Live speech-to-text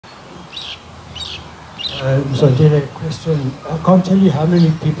Mzwandile, question. I can't tell you how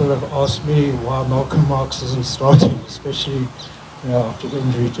many people have asked me why Malcolm Marx isn't starting, especially after the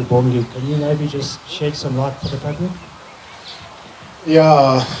injury to Bongi. Can you maybe just shed some light for the public?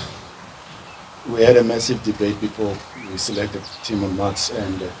 Yeah, we had a massive debate before we selected team on Marx,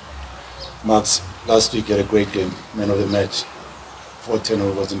 and Marx last week had a great game, man of the match.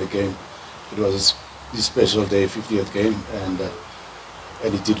 4-10 was in the game. It was his special day, 50th game, and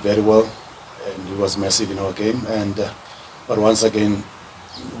he did very well, and he was massive in our game. And but once again,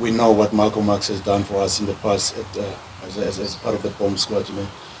 we know what Malcolm Marx has done for us in the past as part of the bomb squad,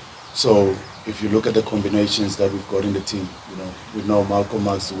 So if you look at the combinations that we've got in the team, we know Malcolm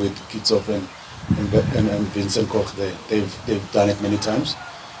Marx with Kitsov and Vincent Koch. They've done it many times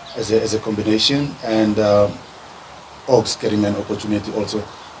as a combination, and Oaks getting an opportunity also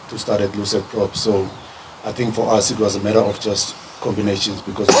to start at loose at prop. So I think for us it was a matter of just combinations,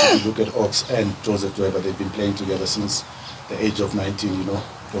 because if you look at Oaks and Joseph Weber, they've been playing together since the age of 19,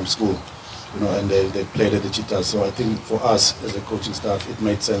 from school, and they played at the Cheetahs. So I think for us as a coaching staff, it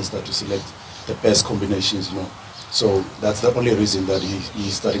made sense that to select the best combinations, So that's the only reason that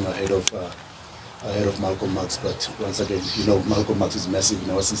he's starting ahead of Malcolm Marx. But once again, Malcolm Marx is massive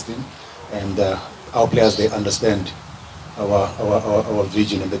in our system, and our players, they understand our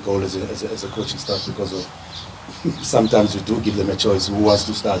vision and the goal as a coaching staff, because of sometimes we do give them a choice who wants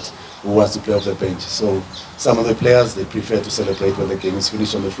to start, who wants to play off the bench. So some of the players, they prefer to celebrate when the game is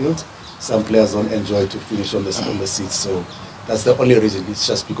finished on the field. Some players don't enjoy to finish on the seats. So that's the only reason. It's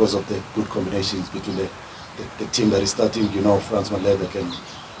just because of the good combinations between the team that is starting. Frans Malherbe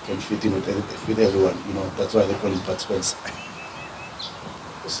can fit in with everyone. That's why they call him participants.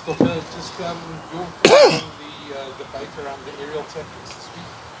 Just your thoughts on the debate around the aerial tactics this week.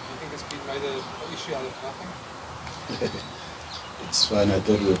 Do you think it's been made an issue out of nothing? It's fine. I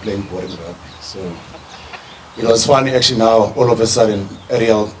thought we were playing boring rugby. So, it's funny actually now, all of a sudden,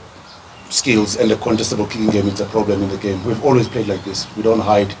 aerial skills and the contestable kicking game is a problem in the game. We've always played like this. We don't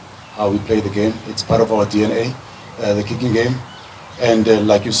hide how we play the game. It's part of our DNA, the kicking game. And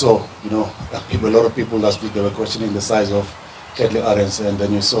like you saw, a lot of people last week, they were questioning the size of Ketley Arends, and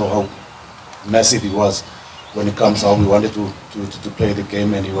then you saw how massive he was when it comes how we wanted to play the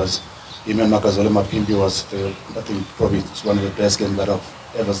game. And him and Makazole Mapimpi was, I think, probably one of the best games that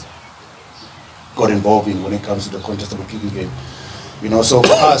I've ever got involved in when it comes to the contestable kicking game. So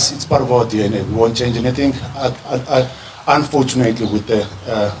for us, it's part of our DNA. We won't change anything. Unfortunately, with the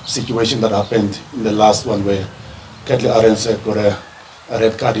situation that happened in the last one, where Ketley Arends got a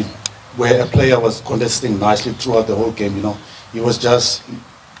red card, where a player was contesting nicely throughout the whole game, he was just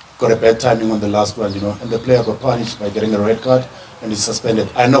got a bad timing on the last one, and the player got punished by getting a red card and he's suspended.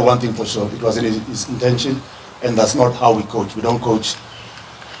 I know one thing for sure, it wasn't his intention, and that's not how we coach. We don't coach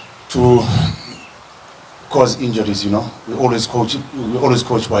to cause injuries, We always coach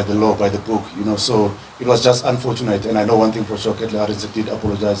by the law, by the book, So it was just unfortunate, and I know one thing for sure, Ketley Arends did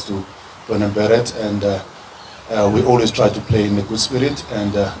apologize to Brennan Barrett, and we always try to play in a good spirit,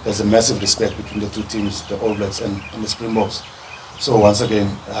 and there's a massive respect between the two teams, the All Blacks and the Springboks. So once again,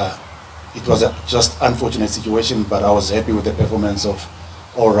 it was a just unfortunate situation, but I was happy with the performance of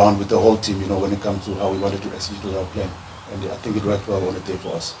all around with the whole team, when it comes to how we wanted to execute our plan. And I think it worked well on the day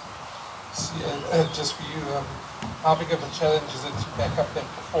for us. Yeah, just for you, how big of a challenge is it to back up that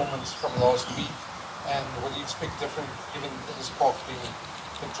performance from last week? And what do you expect different, given this park being a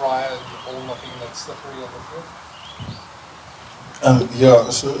bit drier and the ball not being that slippery on the field? Yeah,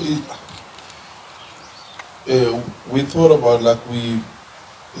 so we thought about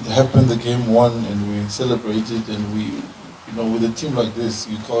it happened the game one and we celebrated, and with a team like this,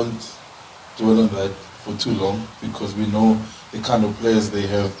 you can't dwell on that for too long, because we know the kind of players they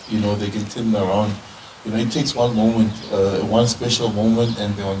have, they can turn around. It takes one moment, one special moment,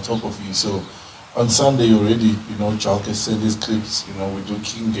 and they're on top of you. So on Sunday already, Chalk has sent his clips, we do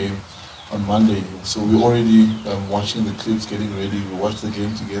King game on Monday. So we're already watching the clips, getting ready. We watch the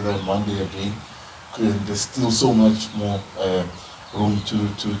game together on Monday again. There's still so much more room to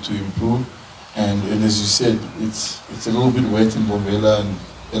improve, and as you said, it's a little bit wet in Bombela, and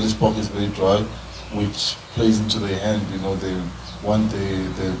Ellis Park is very dry, which plays into their hand. They want they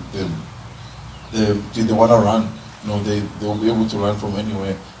want to run. They'll be able to run from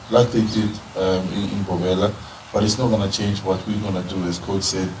anywhere, like they did in Bombela. But it's not going to change what we're going to do. As coach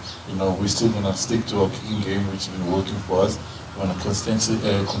said, we're still going to stick to our kicking game, which has been working for us. We're going to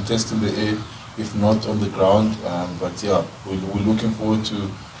contest in the air, if not on the ground. But yeah, we're looking forward to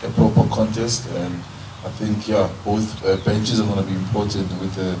a proper contest, and I think both benches are going to be important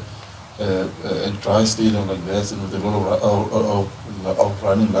with a dry stadium like that and with a lot of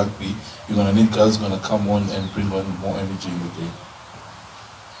running rugby, you're going to need guys going to come on and bring on more energy in the game.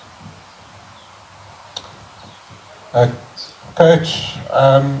 Coach,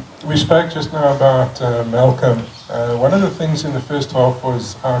 we spoke just now about Malcolm. One of the things in the first half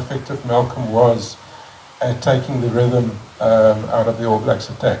was how effective Malcolm was at taking the rhythm out of the All Blacks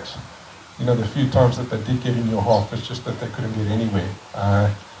attacks. You know, the few times that they did get in your half, it's just that they couldn't get anywhere.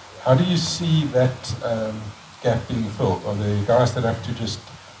 How do you see that gap being filled? Are there guys that have to just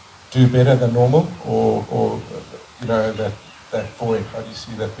do better than normal, or you know, that void? How do you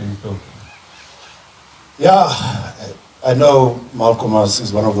see that being filled? Yeah, I know Malcolm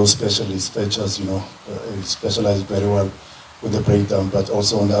is one of those specialist fetchers, you know, he specializes very well with the breakdown, but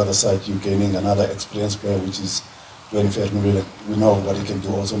also on the other side, you're gaining another experienced player, which is Dwayne Fairton. We know what he can do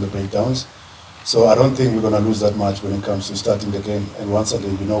also on the breakdowns. So I don't think we're going to lose that much when it comes to starting the game. And once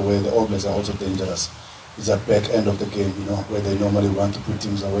again, you know, where the All Blacks are also dangerous is that back end of the game, you know, where they normally want to put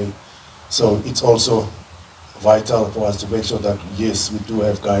teams away. So it's also vital for us to make sure that, yes, we do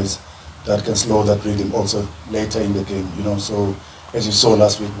have guys that can slow that rhythm also later in the game, you know. So as you saw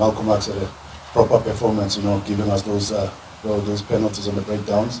last week, Malcolm had a proper performance, you know, giving us those penalties on the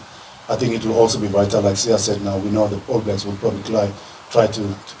breakdowns. I think it will also be vital, like Sia said now, we know the All Blacks will probably try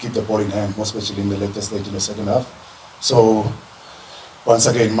to keep the ball in hand, more especially in the later stage in the second half. So once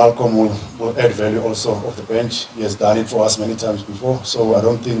again, Malcolm will add value also off the bench. He has done it for us many times before, so I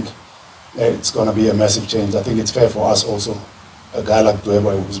don't think it's going to be a massive change. I think it's fair for us also. A guy like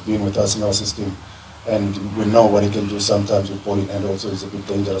Dweba, who's been with us in our system, and we know what he can do sometimes with ball in hand also. He's a bit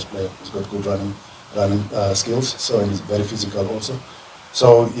dangerous player. He's got good running skills, so, and he's very physical also.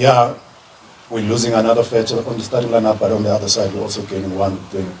 So yeah, we're losing another fetcher on the starting lineup, but on the other side we're also gaining one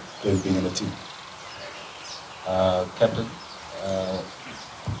with being in the team. Captain,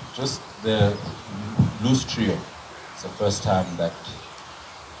 just the loose trio. It's the first time that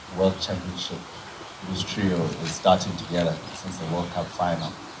World Championship loose trio is starting together since the World Cup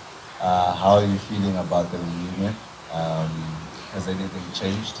final. How are you feeling about the reunion? Has anything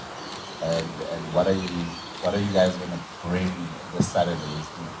changed? And what are you guys going to bring this Saturday?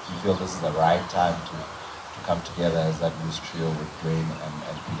 Do you feel this is the right time to come together as that loose trio with Dwayne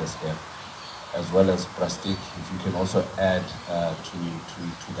and Peter Steph, as well as Plastic? If you can also add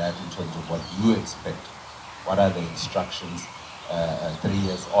to that in terms of what you expect. What are the instructions 3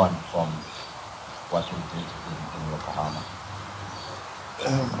 years on from what we did in Yokohama?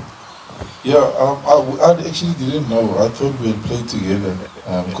 I actually didn't know. I thought we had played together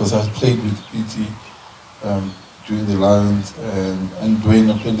because I played with PT during the Lions, and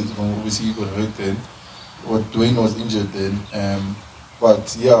Dwayne, I played with him. Obviously, he got hurt then. Dwayne was injured then.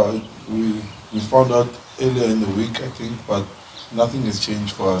 But yeah, we found out earlier in the week, I think, but nothing has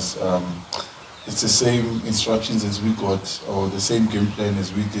changed for us. It's the same instructions as we got, or the same game plan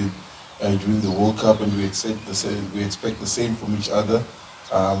as we did during the World Cup, and we expect the same from each other.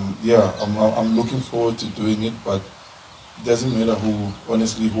 I'm looking forward to doing it, but it doesn't matter who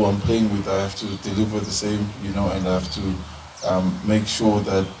I'm playing with. I have to deliver the same, you know, and I have to make sure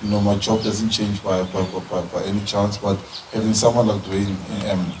that, you know, my job doesn't change by any chance. But having someone like Dwayne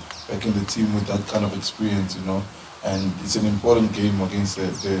back in the team with that kind of experience, you know, and it's an important game against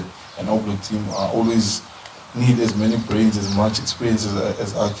an All Black team. I always need as many brains, as much experience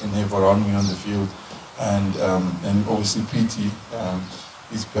as I can have around me on the field, and obviously PT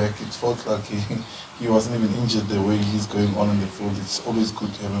is back. It felt like he wasn't even injured the way he's going on in the field. It's always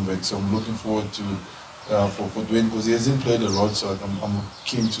good to have him back. So I'm looking forward to for Dwayne, because he hasn't played a lot. So I'm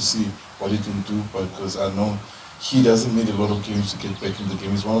keen to see what he can do, because I know he doesn't need a lot of games to get back in the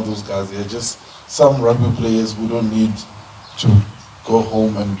game. He's one of those guys. They're just some rugby players who don't need to go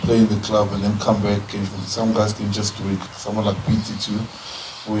home and play in the club and then come back. And some guys can just do it. Someone like PT too,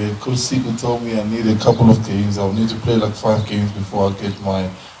 where Kolisi told me I need a couple of games. I'll need to play like 5 games before I get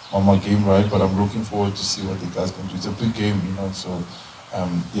my game right. But I'm looking forward to see what the guys can do. It's a big game, you know. So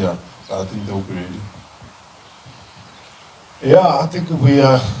yeah, I think they'll be ready. Yeah, I think we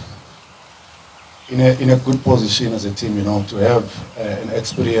are in a good position as a team, you know, to have an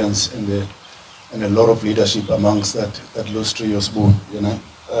experience and a lot of leadership amongst that loose trio spoon, you know,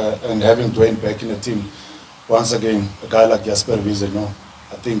 and having Dwayne back in the team. Once again, a guy like Jasper Wiese, you know,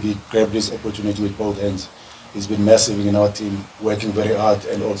 I think he grabbed this opportunity with both hands. He's been massive in our team, working very hard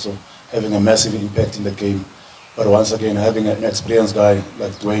and also having a massive impact in the game. But once again, having an experienced guy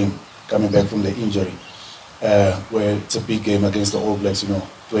like Dwayne coming back from the injury, where it's a big game against the All Blacks, you know.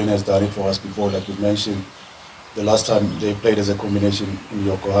 Dwayne has done it for us before, like we mentioned. The last time they played as a combination in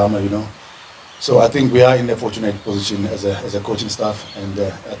Yokohama, you know. So I think we are in a fortunate position as a coaching staff, and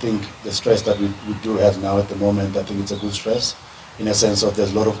I think the stress that we do have now at the moment, I think it's a good stress, in a sense of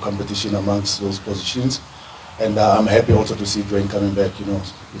there's a lot of competition amongst those positions, and I'm happy also to see Dwayne coming back,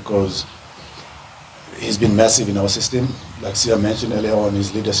 because he's been massive in our system. Like Sia mentioned earlier on,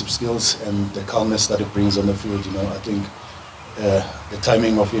 his leadership skills and the calmness that he brings on the field, I think the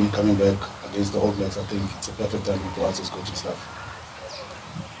timing of him coming back against the All Blacks, I think it's a perfect timing for us as coaching staff.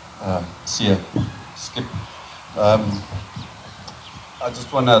 Sia, Skip, I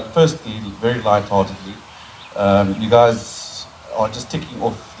just want to, firstly, very lightheartedly, you guys are just ticking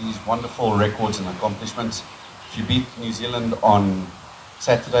off these wonderful records and accomplishments. If you beat New Zealand on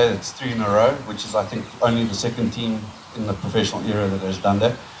Saturday, that's 3 in a row, which is, I think, only the second team in the professional era that has done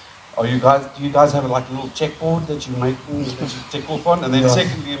that. Do you guys have like a little checkboard that you tick off on? And then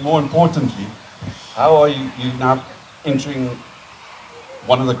secondly, and more importantly, how are you now entering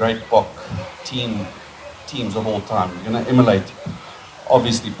one of the great Bok teams of all time? You're going to emulate,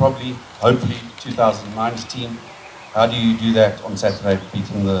 obviously, probably, hopefully, 2009's team. How do you do that on Saturday,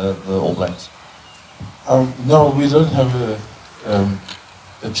 beating the All Blacks? No, we don't have a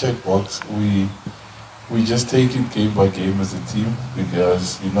checkbox. We just take it game by game as a team,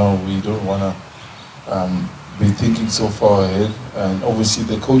 because we don't want to be thinking so far ahead. And obviously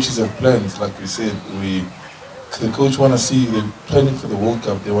the coaches have plans, like we said. The coach want to see, they're planning for the World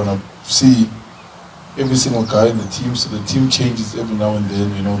Cup. They want to see every single guy in the team. So the team changes every now and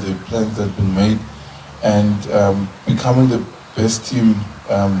then. The plans that have been made, and becoming the best team.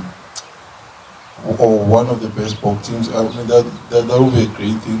 Or one of the best Bok teams. I mean, that will be a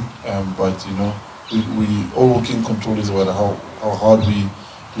great thing. But we all working control is about how hard we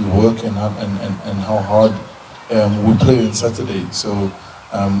work and how hard we play on Saturday. So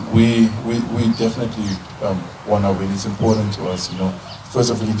we definitely want to win. It's important to us.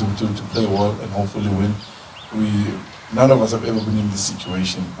 First of all, to play well and hopefully win. None of us have ever been in this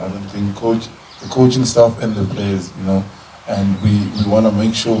situation. I don't think the coaching staff and the players. And we want to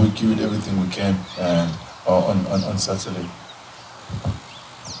make sure we give it everything we can on Saturday.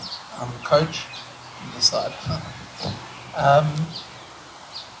 Coach, on this side.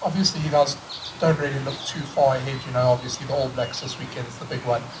 Obviously, you guys don't really look too far ahead. Obviously the All Blacks this weekend is the big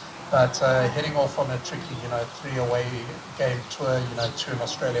one. But heading off on a tricky, 3 away game tour, 2 in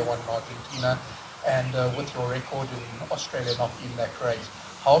Australia, 1 in Argentina, and with your record in Australia not being that great,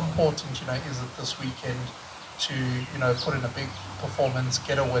 how important, is it this weekend to put in a big performance,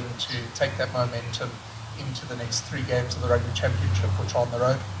 get a win, to take that momentum into the next 3 games of the Rugby Championship, which are on the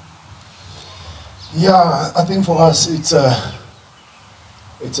road? Yeah, I think for us it's a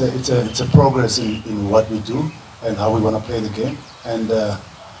progress in what we do and how we want to play the game, and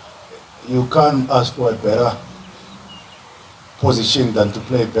you can't ask for a better position than to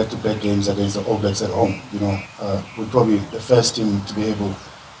play back-to-back games against the All Blacks at home. We're probably the first team to be able,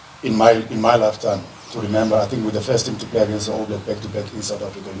 in my lifetime, to remember, I think we're the first team to play against the All Black back-to-back in South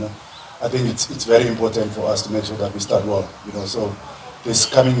Africa. I think it's very important for us to make sure that we start well. So this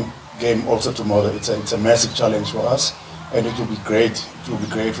coming game also tomorrow, it's a massive challenge for us, and it will be great. It will be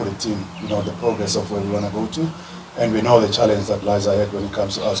great for the team. The progress of where we want to go to, and we know the challenge that lies ahead when it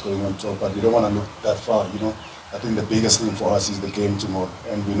comes to us going on top. But we don't want to look that far. I think the biggest thing for us is the game tomorrow,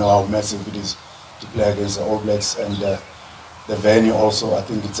 and we know how massive it is to play against the All Blacks, and the venue also. I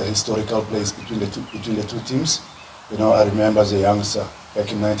think it's a historical place between the two teams. I remember as a youngster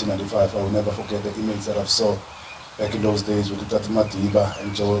back in 1995, I will never forget the image that I saw back in those days with Tati Madiba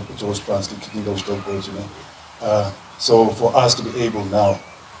and Joe Spransky kicking those dog balls. So for us to be able now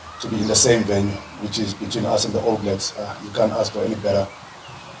to be in the same venue, which is between us and the All Blacks, you can't ask for any better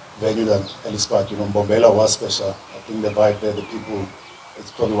venue than Ellis Park. Mbombela was special. I think the vibe there, the people,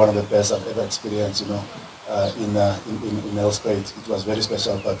 it's probably one of the best I've ever experienced. In Elspeth, it was very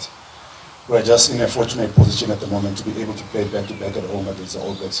special, but we're just in a fortunate position at the moment to be able to play back-to-back at home against the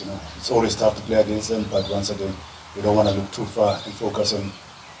All Blacks. It's always tough to play against them, but once again, we don't want to look too far and focus on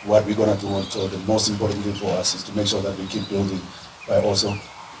what we're going to do on tour. The most important thing for us is to make sure that we keep building by also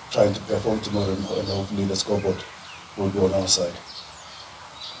trying to perform tomorrow, and hopefully the scoreboard will be on our side.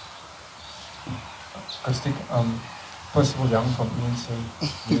 Stick, first of all, Young from ENC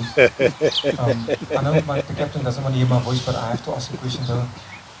News. I know the captain doesn't want to hear my voice, but I have to ask a question though.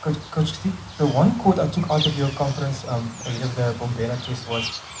 Coach Stick, the one quote I took out of your conference ahead of the Mbombela test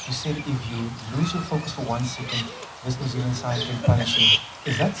was, you said if you lose your focus for 1 second, this New Zealand side can punish you.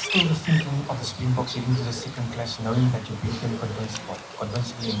 Is that still the thinking of the Springboks heading to the second clash, knowing that you beat them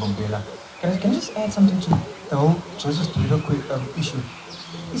convincingly in Mbombela? Can I just add something to the whole Joseph Tuido issue?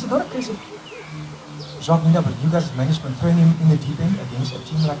 Is it not a case of Jacques Mina, but you guys' management throwing him in the deep end against a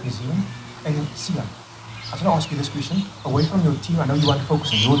team like New Zealand? And Sia, I was going to ask you this question. Away from your team, I know you want to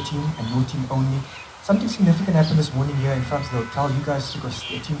focus on your team and your team only. Something significant happened this morning here in France of the hotel. You guys took a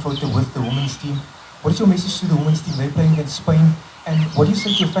team photo with the women's team. What is your message to the women's team? They're playing against Spain. And what do you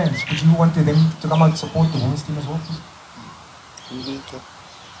say to your fans? Would you want them to come out and support the women's team as well, please?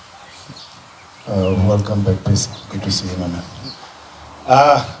 Welcome back, Percy. Good to see you, man.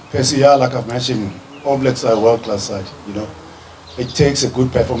 Percy, yeah, like I've mentioned, All Blacks are a world-class side, you know. It takes a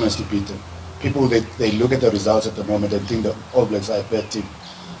good performance to beat them. People, they look at the results at the moment and think the All Blacks are a bad team.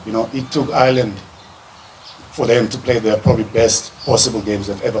 You know, it took Ireland for them to play their probably best possible games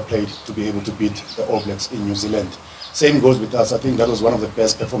they've ever played to be able to beat the All Blacks in New Zealand. Same goes with us. I think that was one of the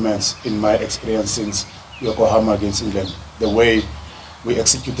best performances in my experience since Yokohama against England. The way we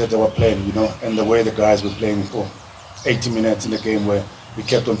executed our plan, you know, and the way the guys were playing for 80 minutes in the game where we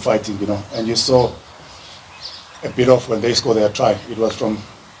kept on fighting, you know. And you saw a bit of when they scored their try. It was from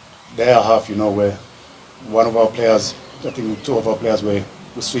their half, you know, where one of our players, I think two of our players we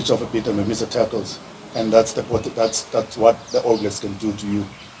switched off a bit and we missed the tackles. And that's what the All Blacks can do to you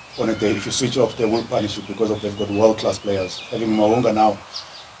on a day. If you switch off, they will punish you because they've got world-class players. Having Mawunga now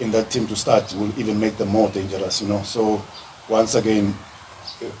in that team to start will even make them more dangerous, you know. So once again,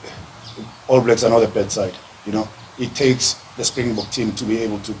 All Blacks are not a bad side, you know. It takes the Springbok team to be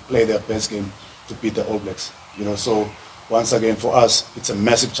able to play their best game to beat the All Blacks, you know. So once again, for us, it's a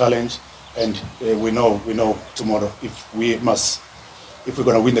massive challenge, and we know tomorrow if we're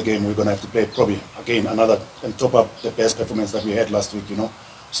going to win the game, we're going to have to play probably again another and top up the best performance that we had last week, you know.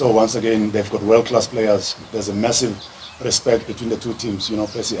 So once again, they've got world-class players. There's a massive respect between the two teams, you know,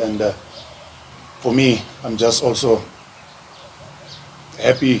 Percy. And for me, I'm just also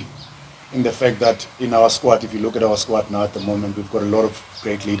happy in the fact that in our squad, if you look at our squad now at the moment, we've got a lot of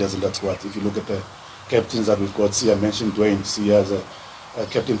great leaders in that squad. If you look at the captains that we've got, Sia mentioned Dwayne. Sia as a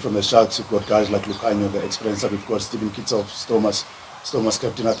captain from the Sharks. We've got guys like Lucanio, the experience that we've got, Stephen Kitsov, Stomas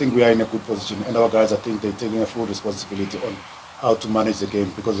captain. I think we are in a good position, and our guys, I think they're taking a full responsibility on how to manage the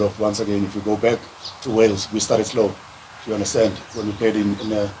game because of, once again, if you go back to Wales, we started slow, if you understand, when we played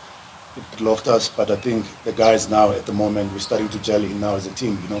it loved us, but I think the guys now at the moment, we're starting to gel in now as a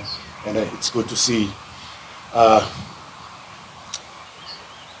team, you know, and it's good to see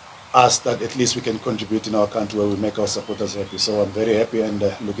us that at least we can contribute in our country where we make our supporters happy. So I'm very happy and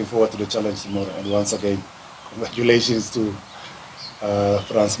looking forward to the challenge tomorrow. And once again, congratulations to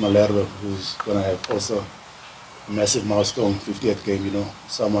Frans Malherbe, who's going to have also a massive milestone, 50th game, you know,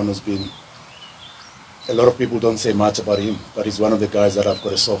 someone who's been, a lot of people don't say much about him, but he's one of the guys that I've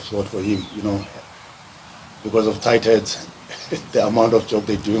got a soft spot for him, you know, because of tight heads, the amount of job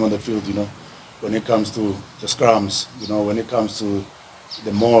they're doing on the field, you know, when it comes to the scrums, you know, when it comes to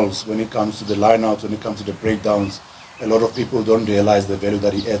the mauls, when it comes to the lineouts, when it comes to the breakdowns, a lot of people don't realize the value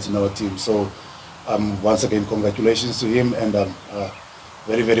that he adds in our team. So once again, congratulations to him, and I'm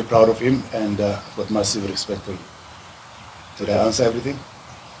very, very proud of him, and I've got massive respect for him. Did I answer everything?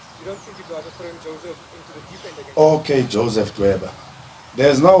 You don't think you'd rather throw Joseph into the deep end against Okay, Joseph Dweba.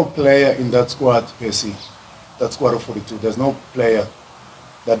 There's no player in that squad, Percy, that squad of 42. There's no player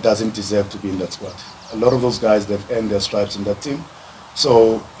that doesn't deserve to be in that squad. A lot of those guys, they've earned their stripes in that team.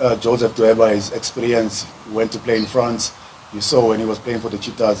 So Joseph Dweba is experienced. He went to play in France. You saw when he was playing for the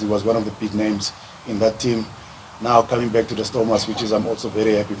Cheetahs, he was one of the big names in that team. Now coming back to the Stormers, which is I'm also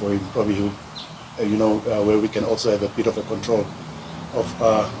very happy for him. Probably he'll, you know, where we can also have a bit of a control of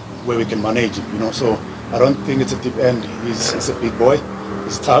where we can manage it, you know. So I don't think it's a deep end. He's a big boy.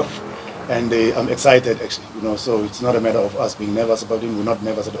 He's tough, and I'm excited actually, you know. So it's not a matter of us being nervous about him. We're not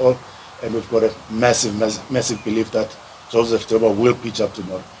nervous at all, and we've got a massive belief that Joseph Dweba will pitch up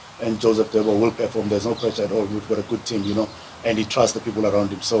tomorrow, and Joseph Dweba will perform. There's no pressure at all. We've got a good team, you know, and he trusts the people around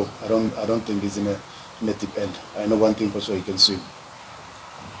him. So I don't think he's in a deep end. I know one thing for sure: he can swim.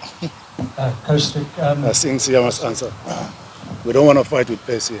 Coach Stick, I think Sia must answer. We don't want to fight with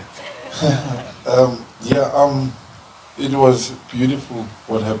Percy. It was beautiful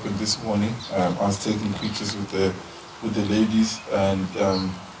what happened this morning. I was taking pictures with the ladies, and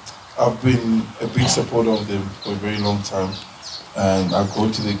I've been a big supporter of them for a very long time. And I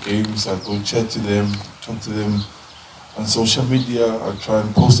go to the games, I go chat to them, talk to them on social media. I try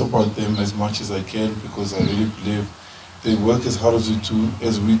and post about them as much as I can because I really believe they work as hard as we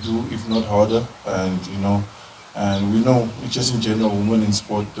do, if not harder. And you know, and we know just in general, women in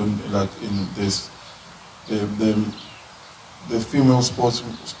sport don't like in this. The female sports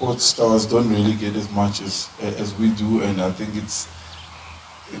stars don't really get as much as we do, and I think it's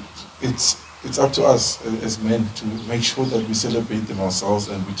up to us as men to make sure that we celebrate them ourselves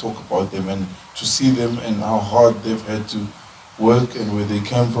and we talk about them and to see them and how hard they've had to work and where they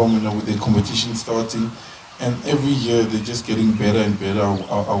came from, you know, with the competition starting. And every year they're just getting better and better,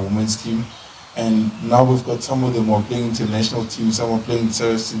 our women's team. And now we've got some of them who are playing international teams, some are playing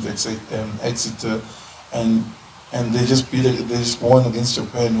Saracens, Exeter, and they just won against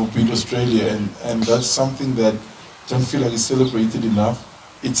Japan, who beat Australia, and that's something that I don't feel like is celebrated enough.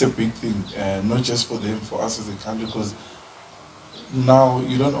 It's a big thing, not just for them, for us as a country, because now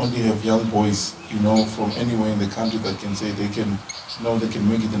you don't only have young boys, you know, from anywhere in the country that can say they can, you know, they can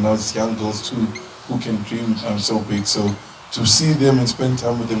make it, and now it's young girls too who can dream so big. So to see them and spend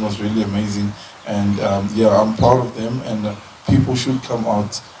time with them was really amazing, and yeah, I'm proud of them, and people should come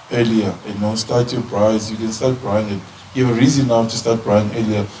out earlier, you know, start your braais. You can start braaiing it. You have a reason now to start braaiing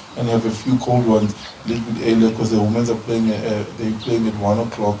earlier, and you have a few cold ones a little bit earlier, because the women are playing, they're playing at 1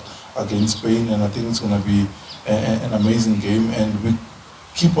 o'clock against Spain, and I think it's going to be an amazing game, and we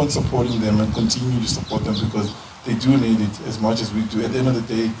keep on supporting them and continue to support them, because they do need it as much as we do. At the end of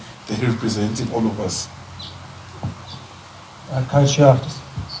the day, they're representing all of us. Coach,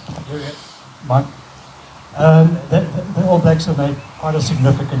 Mike. The All Blacks have made quite a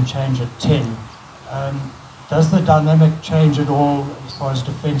significant change at 10. Does the dynamic change at all as far as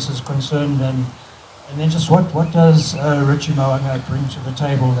defence is concerned? And then just what does Richie Mo'unga bring to the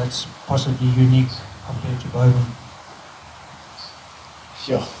table that's possibly unique compared to Bowman?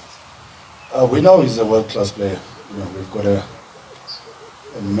 Sure. We know he's a world-class player. You know, we've got a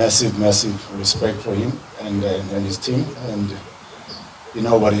massive respect for him and his team, and you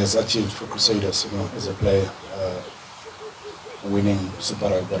know what he has achieved for Crusaders, you know, as a player, winning Super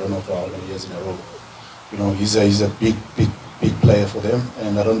Rugby, I don't know for how many years in a row. You know, he's a big player for them,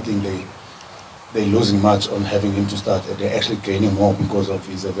 and I don't think they're losing much on having him to start. They're actually gaining more because of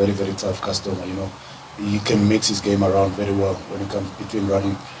he's a very tough customer. You know, he can mix his game around very well when it comes between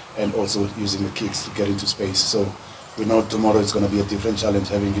running and also using the kicks to get into space. So we know tomorrow it's going to be a different challenge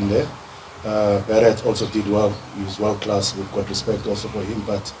having him there. Barrett also did well. He was world class. We've got respect also for him,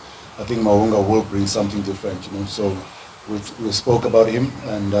 but I think Mo'unga will bring something different. You know, so we spoke about him,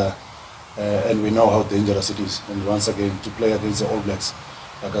 and we know how dangerous it is. And once again, to play against the All Blacks,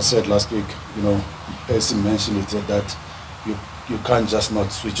 like I said last week, you know, Percy mentioned it, that you can't just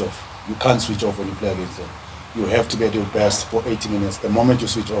not switch off. You can't switch off when you play against them. You have to be at your best for 80 minutes. The moment you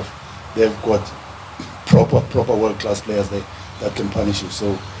switch off, they've got proper world-class players there that can punish you.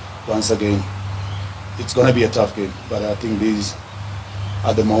 So once again, it's going to be a tough game, but I think these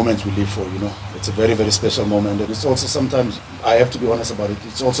are the moments we live for. You know, it's a very special moment, and it's also sometimes, I have to be honest about it,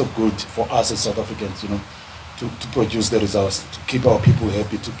 it's also good for us as South Africans, you know, to produce the results, to keep our people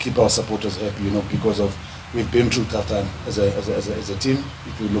happy, to keep our supporters happy, you know, because of we've been through tough time as a team.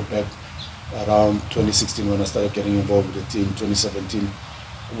 If we look back around 2016 when I started getting involved with the team, 2017,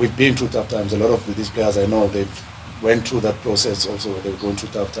 we've been through tough times. A lot of these players I know, they've went through that process also, where they're going through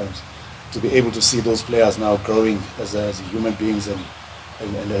tough times. To be able to see those players now growing as human beings and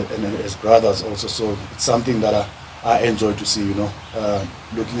as brothers also, so it's something that I enjoy to see, you know.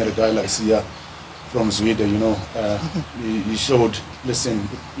 Looking at a guy like Sia from Sweden, you know, he showed, listen,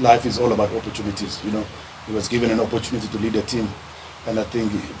 life is all about opportunities, you know. He was given an opportunity to lead a team, and I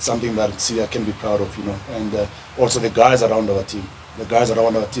think it's something that Sia can be proud of, you know. And also the guys around our team,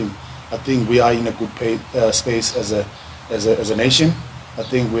 I think we are in a good space as a nation. I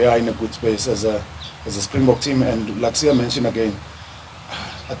think we are in a good space as a Springbok team, and like Sia mentioned again,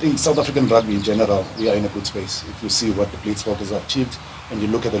 I think South African rugby in general, we are in a good space. If you see what the Blitzbok has achieved, and you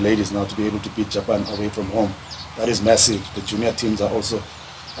look at the ladies now to be able to beat Japan away from home, that is massive. The junior teams are also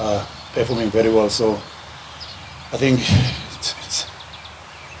performing very well. So I think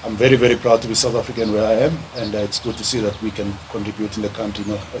I'm very proud to be South African where I am, and it's good to see that we can contribute in the country,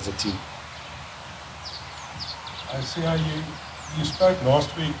 you know, as a team. I see how you spoke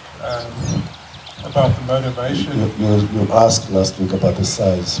last week about the motivation. You asked last week about the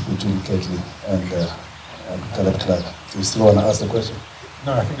size between Ketley and Caleb Clark. Do you still want to ask the question?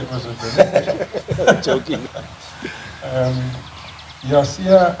 No, I think it was a brilliant question. Joking.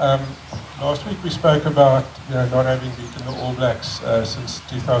 Last week we spoke about not having beaten the All Blacks since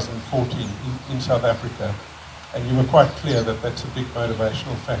 2014 in South Africa, and you were quite clear that that's a big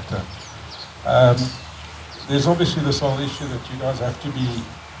motivational factor. There's obviously this whole issue that you guys have to be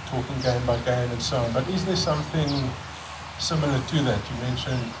talking game by game and so on, but is there something similar to that? You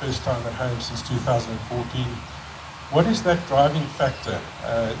mentioned first time at home since 2014. What is that driving factor,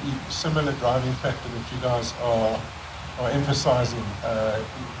 similar driving factor that you guys are emphasizing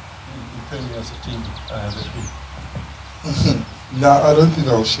internally as a team this week? No, I don't think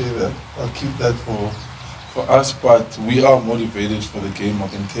I'll share that. I'll keep that for us, but we are motivated for the game, I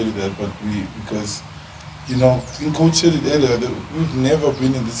can tell you that, but because you know, in Coach said it earlier, that we've never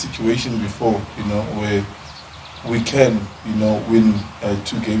been in this situation before, you know, where we can, you know, win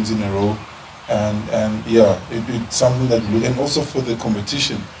 2 games in a row, and yeah, it's something that will, and also for the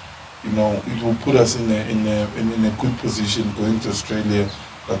competition, you know, it will put us in a good position going to Australia,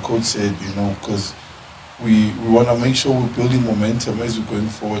 like Coach said, you know, because we want to make sure we're building momentum as we're going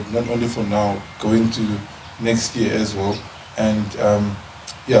forward, not only for now, going to next year as well, and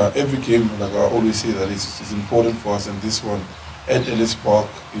yeah, every game, like I always say, that it's important for us, and this one at Ellis Park,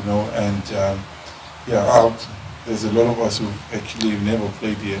 you know, and yeah, there's a lot of us who've actually never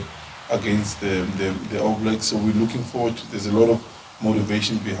played here against the All Blacks, so we're looking forward to. There's a lot of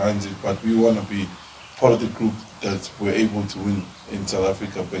motivation behind it, but we want to be part of the group that we're able to win in South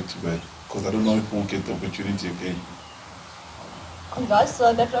Africa back to back, because I don't know if we'll get the opportunity again. Guys,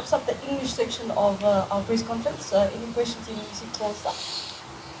 that wraps up the English section of our press conference. Any questions in Xhosa?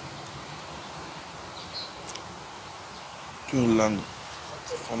 Too long.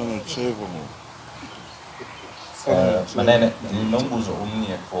 I don't know, Trevor. Manene, ndinombuzo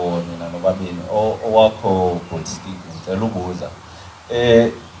omnye for nina nobabini owakho Stick ngicela ubuza.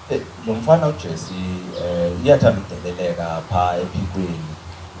 Lo mfana uJesse iyathanda udeleleka pha ephikweni.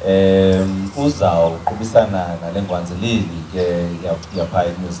 Uzawuqhubisana nale ngwanzeleli ke yapha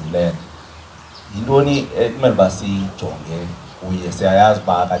eNew Zealand. Yintoni kumele basijonge kuye? Siyayazi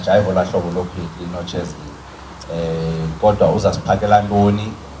uba akajayiva olaa hlobo lophiki noChesley. Kodwa uzasiphakela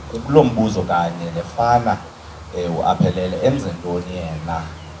ntoni kulo mbuzo kanye nefana aphelele enze ntoni yena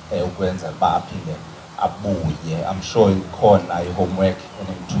ukwenza uba aphinde abuye? I'm sure ikhona i-homework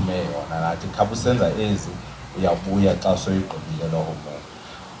enimthume yona nathi khapha usenza ezi uyabuya xa soyigqibile loo homework.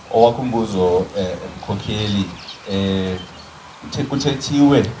 Owakho umbuzo mkhokheli,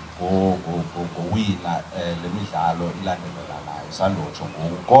 kuthethiwe ngowina le midlalo ilandelelanayo sandotsho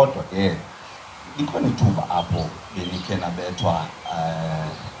ngoku, kodwa ke likhona ithuba apho benikhe nabethwa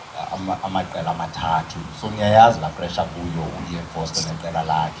amaqela amathathu, so niyayazi la pressure kuyo uIan Foster neqela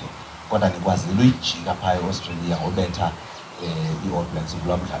lakhe, kodwa nikwazile uyijika phaa eAustralia ngobetha i-All Blacks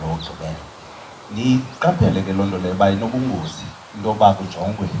kulaa mdlalo wokugqibela. Niqaphele ke loo nto leyo uba inobungozi into yoba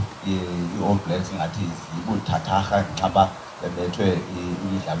kujongwe i-All Blacks ngathi zibuthatharha xa ba bebethwe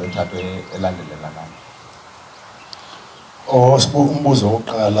imidlalo ethathwe elandelelanayo. Umbuzo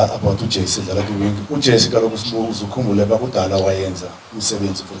wokuqala about uJesse dlala kwi-wing. uJesse kaloku sibuza ukhumbule bakudala wayenza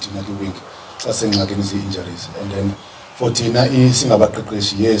umsebenzi for thina kwi-wing xa sengxakini zi-injuries, and then for thina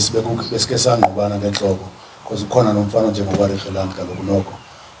singabaqeqeshi, yes, besike sangqubana ngentloko because ukhona nomfana njengobaregeland kaloku noko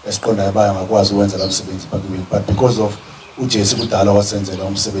esiqondayo baya ngakwazi ukwenza la msebenzi pha kwi-wing, but because of uJesse kudala wasenzela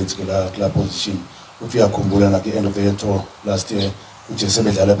umsebenzi kula position. If uyakhumbula nakwi-end of the year tour last year, uJesse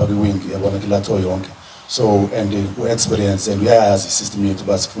bedlala pha kwi-wing, yabona kula tour yonke. So, and experience, and uyayazi system yethu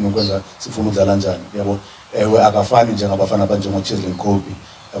uba sifuna udlala njani, yabo. Ewe akafani njengabafana abanjengoChesley Kobe,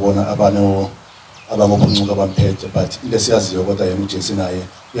 yabona abangobuncuka bamphethe, but into siyaziyo kodwa yena uJesse naye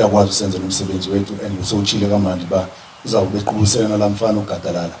uyakwazi usenzela umsebenzi wethu, and usowutshile kamandi ba uzawube eqhubisela nala mfana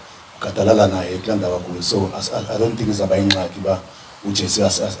ugadalala naye kula ndawo kuyo. So I don't think izaba ingxaki ba uJesse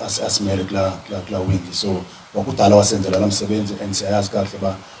asimele kula wing. So wakudala wasenzela la msebenzi, and siyayazi kahle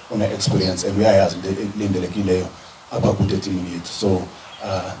ba una experience, and uyayazi into elindelekileyo apha kude team yethu. So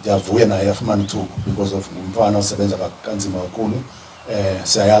ndiyavuya naye afumana ithuba because of umfana osebenza kanzima kakhulu.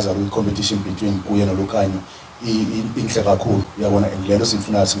 Siyayazi i-competition between kuye noLukanyo inhle kakhulu, uyabona, and lento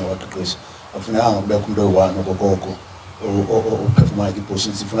siyifunayo singabaqeqeshi. Akufunekanga kubekho umuntu oyi-one okokoko ophefumaya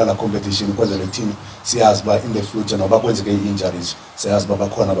kwi-position. Sifuna la competition ukwenzela team siyazi uba in the future noba kwenzeke i-injuries siyazi uba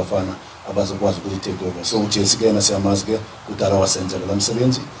bakhona abafana abazokwazi ukuthi-take over. So uJesse ke yena siyamazi ke kudala wasenzela la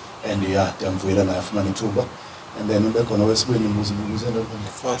msebenzi, and yeah, ndiyamvuyela naye afumana ithuba. And then ubekhona wesibini mbuzo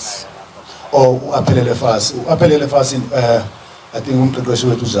fast. Uaphelele fast. I think umqeqeshi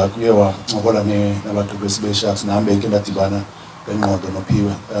wethu uJacques uye wancokola nabaqeqeshi beSharks, nahambe ke ndadibana ngeNqondo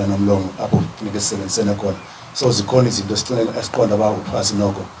noPhiwe noMlongo apho funeke sisebenzisene khona. So zikhona izinto esiqonda uba uphasi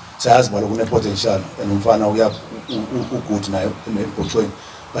noko siyazi uba lokhu une-potential, and umfana ugood naye embhoxweni,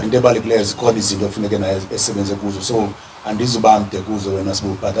 but into ebalulekileyo zikhona izinto ekufuneke naye esebenze kuzo. So andizuba mde kuzo wena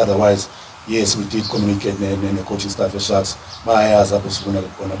sibu, but otherwise yes, we did communicate ne-coaching staff eSharks, bayayazi apho sifuneka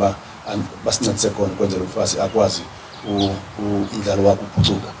khona ba basincedise khona ukwenzela umfasi akwazi umdlalo wakhe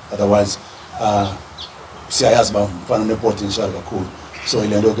uphucuka. Otherwise siyayazi uba umfana une-potential kakhulu. So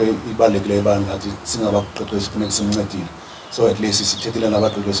ile nto ke ibalulekileyo uba ngathi singabaqeqeshi funeka simncedile. So at least sithethile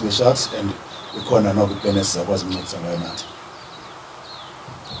nabaqeqeshi beSharks, and ikhona noko iplane esizakwazi umncedisa ngayo nathi.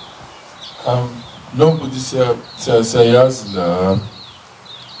 No, but siyayazi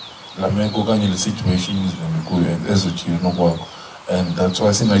la meko okanye le situation ezikuyo ezojile nokwakho, and that's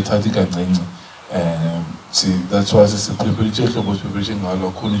why singayithathi kancinci, See, that's why it's a preparation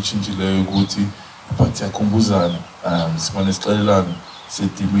ngalo khona ichinjileyo ukuthi but yakhumbuzana simane sixelelana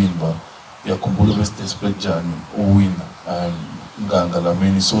setimini ba yakhumbula bese desperate njani uwina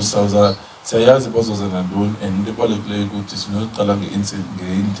ngalameni so siyayazi bazoza nantoni and into ebalulekileyo ukuthi sinoqala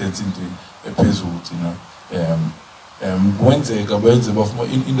nge-intensity ephezulu thina kwenzeka benze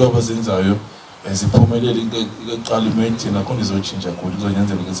bafuna into abazenzayo ziphumelele ikuqala imeni thina khona izotshintsha khona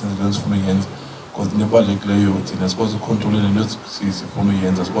kuzonyanzeleka senze le sifuna uyenza because into ebalulekileyo thina sikwazi ukontrolela into sifuna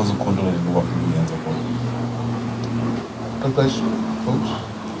uyenza sikwazi ukontrolela into bafuna uyenza khona. Coach,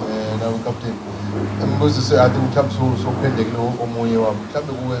 now captain. Mbuzi se ati mhlawumbe sophendekile omunye wami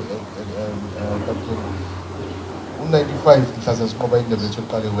mhlawumbe kuwe captain u95 mhlawumbe sinqoba indebe yethu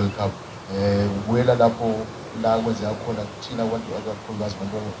yokuqala eWorld Cup ubuyela lapho la kwenzeka khona thina abantu akakhulukazi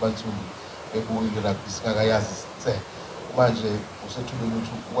abantu abansundu eku-rugby singakayazi manje usethubeni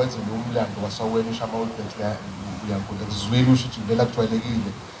ukuthi wenze umlando wasawena ushama All Blacks uyankundla kuzwile usho ukuthi vele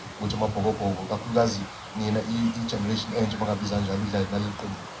akujwayelekile ukuthi amabhokobhoko kakhulukazi nina i-generation entsha bangabiza njalo idlale naleli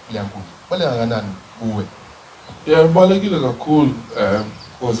qembu liyankundla baleka kanani kuwe? Yeah, ibalulekile kakhulu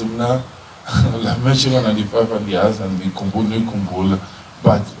because mina la match ka-95 andiyazi ngiyikhumbula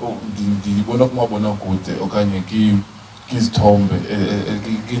but ngibona kumabonakude okanye kizithombe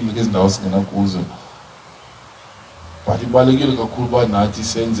kwizindawo singena kuzo but ibalulekile kakhulu uba nathi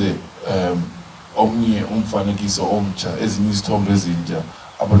senze omnye umfanekiso omtsha ezinye izithombe ezintsha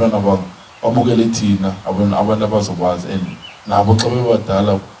abantwana babukele thina abantu abazobazi and nabo xa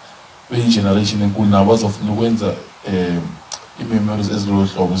bebadala beyi-generation enkulu nabo bazofuna ukwenza ii-memories ezilolu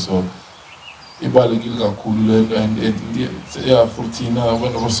hlobo so ibalulekile kakhulu le and yeah futhi thina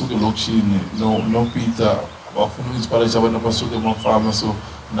abantu abasuke elokishini no-Peter bafuna uku-inspire abantu abasuke emafama so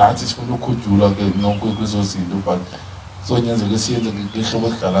nathi sifuna ukukhujula ke nonke kwezo zinto but zonyanzeleke siyenze ngehlobo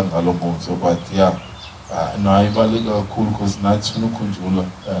esidlala ngalo ngoku so but yeah nayo ibaluleke kakhulu because nathi sifuna ukukhunjula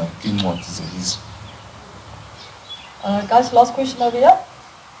kwiincwadi zelizwe. Guys, last question over here.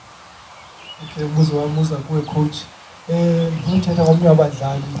 Okay, umbuzo wami uza kuwe coach. Ngifuna ukuthetha komnye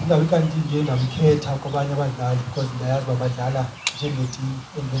wabadlali, kungabi kanti nje namkhetha kwabanye abadlali because ndiyayazi uba badlala njengetimu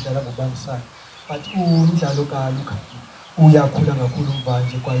bedlala ngokubambisana. But umdlalo kaLuka uyakhula kakhulu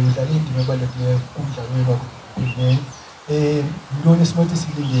mvanje kwaye udlala indima ebalulekileyo kumdlalo wenu. Yintoni esinothi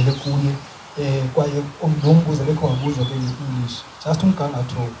silindele kuye kwaye nombuzo lekho wabuza nge-English just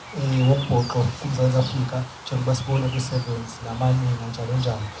umgangatho wombhoxo kuMzantsi Afrika njengoba sibona kwi-sevens namanina njalo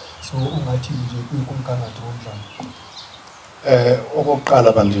njalo so ungathi nje kumgangatho womdlalo.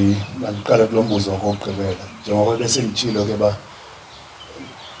 Okokuqala bandiqala kulo mbuzo okugqibela njengoba bese ngitshilo ke ba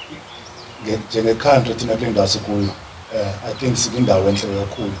njenge-country thina kule ndawo sikuyo I think sikwindawo enhle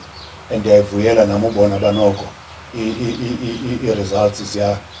kakhulu and ndiyayivuyela nami ubona banoko i-results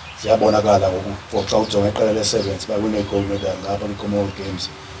ziyabonakala ngoku xa ujonge iqela le-sevens bawine i-gold medal ngapha kwi-Commonwealth Games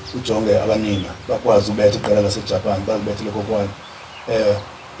ujonge abanina bakwazi ubetha iqela laseJapan balibethele kokwane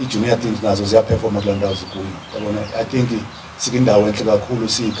i-junior teams nazo ziyaperforma kule ndawo zikuyo yabona I think sikwindawo enhle kakhulu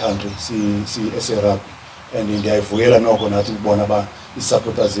siyi-country siyi-SA-rugby and ndiyayivuyela noko nathi ukubona ba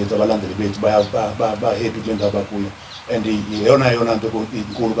i-supporters zethu abalandeli bethu ba-happy kule ndawo bakuyo and yeyona nto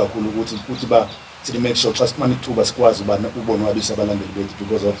inkulu kakhulu ukuthi ba sithi make sure xa sifumana ithuba sikwazi ubonwabisa abalandeli bethu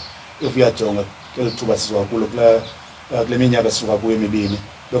because of if uyajonga keli thuba sisuka kulo kule minyaka sisuka kuyo emibini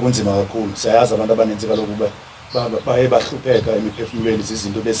bekunzima kakhulu siyayazi abantu abaninzi kaloku baye bahlupheka emiphefumulweni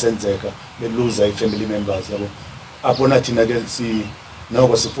zizinto besenzeka beluza i-family members yabo apho nathina ke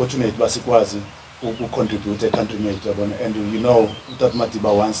noko si-fortunate uba sikwazi ukucontribute ecountryni yethu yabona and you know uTata Madiba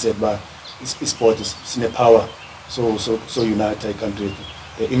once said uba isport sine-power so unite i-country yethu.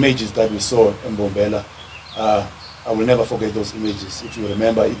 The images that we saw in Bombela, I will never forget those images. If you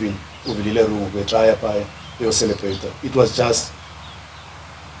remember, even Uvilile Room, we try by they celebrated. It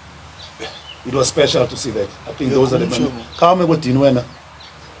was special to see that. I think those are the men. Kame go dinwena.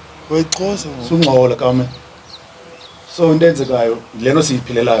 Sungola kame. So ndenze gayo leno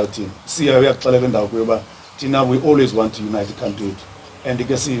siyiphilelayo thina. Siya uyaxela kwendawo kuyoba thina we always want to unite the country. And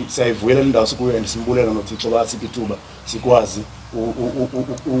ke siyayivuyela indawo sikuyo and simbulela noThixo basiphi ithuba sikwazi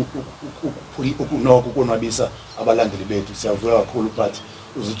ukunoko ukonwabisa abalandeli bethu siyavuya kakhulu but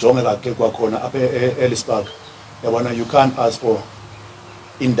uzijonge kake kwakhona apha eEllis Park yabona you can't ask for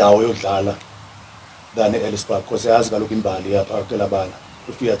indawo yodlala than eEllis Park because yazi kaloku imbali yapha kelabana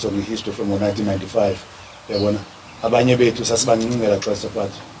if uyajonga i-history from 1995 yabona abanye bethu sasibancingela xesha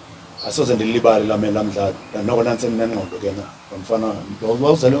but asoze ndilibali lamela mdlalo noko nansi ninengqondo ke na mfana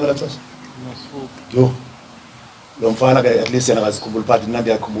wawuzalwe ngela xesha yo lo mfana ke at least yena akazikhumbula but nina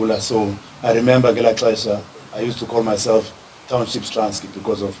ndiyakhumbula so I remember ngela xesha I used to call myself Township Stransky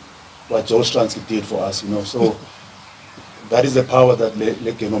because of what Joe Stransky did for us, you know. So that is the power that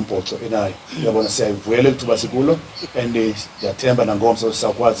le game umbhoxo enayo. Uyabona siyayivuyela ithuba sikulo and ndiyathemba nangomso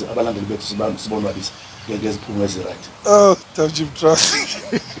sakwazi abalandeli bethu sibonwabise ngeziphumo eziright. Oh, Jim Trust.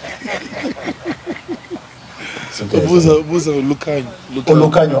 Ubuza Lukhanyo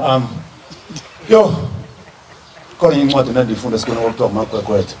yo khona incwadi nandiyifunda esikoleni okuthiwa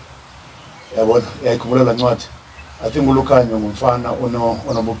nguMagwegwetha. Yabona yayikhumbula la ncwadi. I think uLukhanyo ngumfana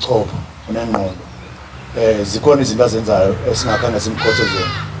onobuchopho onengqondo. Zikhona izinto azenzayo esingakhange simkhothezele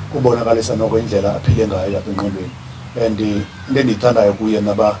kubonakalisa noko indlela aphile ngayo lapha engqondweni. And into endiyithandayo kuye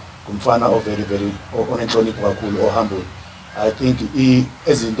naba ngumfana very very onenhlonipho kakhulu humble. I think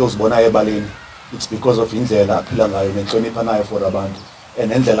ezinto uzibonayo ebaleni it's because of indlela aphila ngayo nenhlonipho nayo for abantu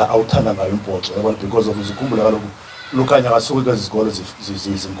and indlela awuthanda ngayo umbhoxo yabona because of uzikhumbula kaloku Lukhanyo akasuki kwezikolo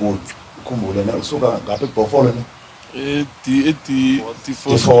zinkulu ukhumbule usuka ngapha eBhofolo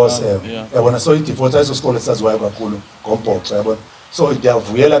D4 yabona so i-D4 ayiso sikole saziwayo kakhulu ngombhoxo yabona so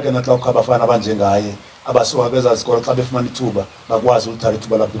ndiyavuyela ke naxa kukho abafana abanjengaye abasuka kwezaa zikole xa befumana ithuba bakwazi ulithatha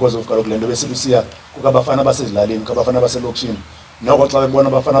ithuba labo because of kaloku le nto besilusiya kukho abafana abasezilalini kukho abafana abaselokishini noko xa bebona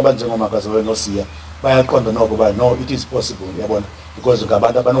abafana abanjengomakaziwe nosiya bayaqonda noko uba no it is possible yabona because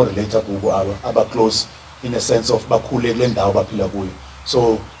ngabantu abanorelate kubo aba-close in a sense of bakhule kule ndawo baphila kuyo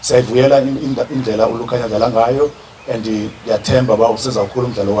so siyayivuyela indlela uLukhanyo adlala ngayo and ndiyathemba uba usezawukhula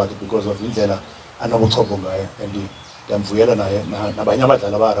umdlalo wakhe because of indlela anobuchopho ngayo and ndiyamvuyela naye nabanye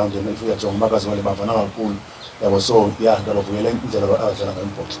abadlali aba-around yena if uyajonga umakaziwale bavana kakhulu yabo so ya ndiyabavuyela indlela abadlala ngayo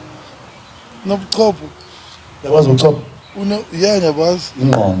umbhoxo nobuchopho yakwazi ubuchopho ngiyabazi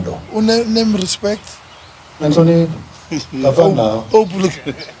ingqondo name respect nenhlonipho ngafana nawo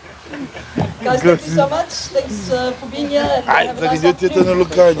Guys, thank you so much. Thanks for being here. And have a nice afternoon.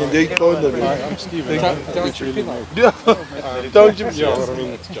 I'm Stephen. Don't you? Yeah, I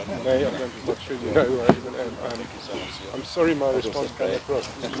mean, it's John. No, I'm not sure you know. I'm sorry my response came across.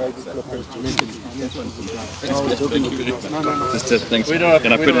 Maybe the first Just thanks. Can I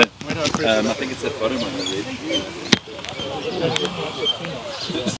put it? I think it's at bottom on the red.